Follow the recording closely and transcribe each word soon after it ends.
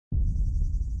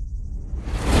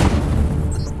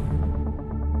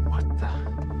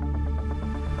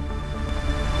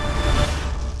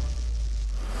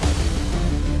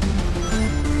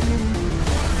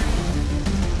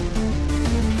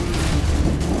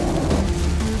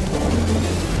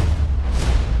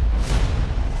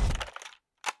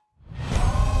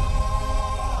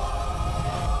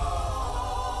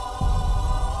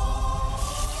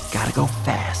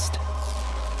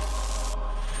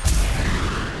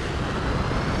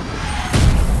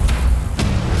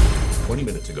20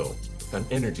 minutes ago, an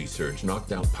energy surge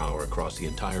knocked out power across the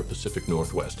entire Pacific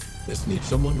Northwest. This needs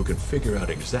someone who can figure out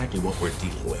exactly what we're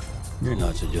dealing with. You're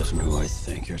not suggesting who I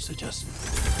think you're suggesting.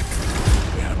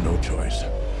 We have no choice.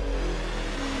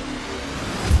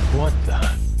 What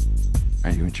the?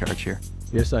 Are you in charge here?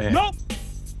 Yes, I am. Nope!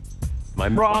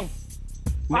 I'm Wrong.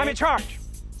 I'm in charge.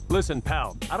 Listen,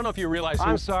 pal, I don't know if you realize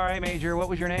I'm sorry, Major. What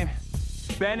was your name?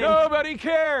 Benny. Nobody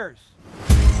cares!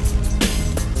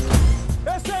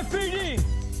 SFPD!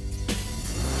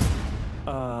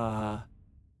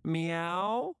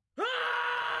 Meow?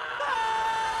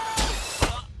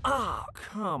 Oh,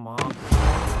 come on.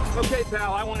 Okay,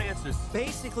 pal, I want answers.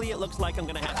 Basically, it looks like I'm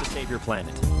gonna have to save your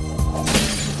planet.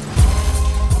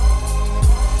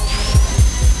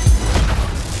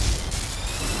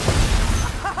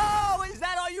 Oh, is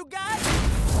that all you got?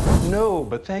 No,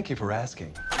 but thank you for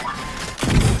asking.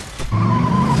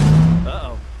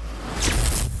 Uh-oh.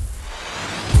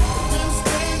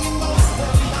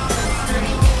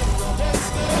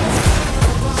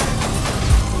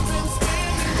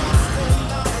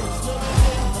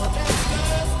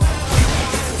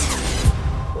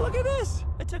 Look at this!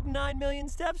 I took 9 million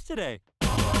steps today.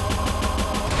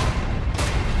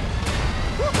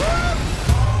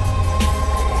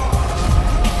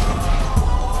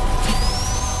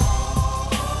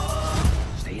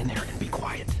 Stay in there and be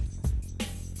quiet.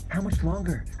 How much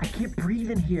longer? I can't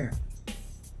breathe in here.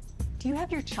 Do you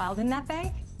have your child in that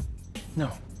bag?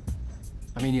 No.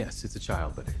 I mean, yes, it's a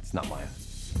child, but it's not mine.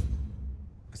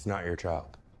 It's not your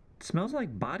child. It smells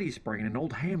like body spray in an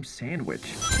old ham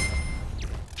sandwich.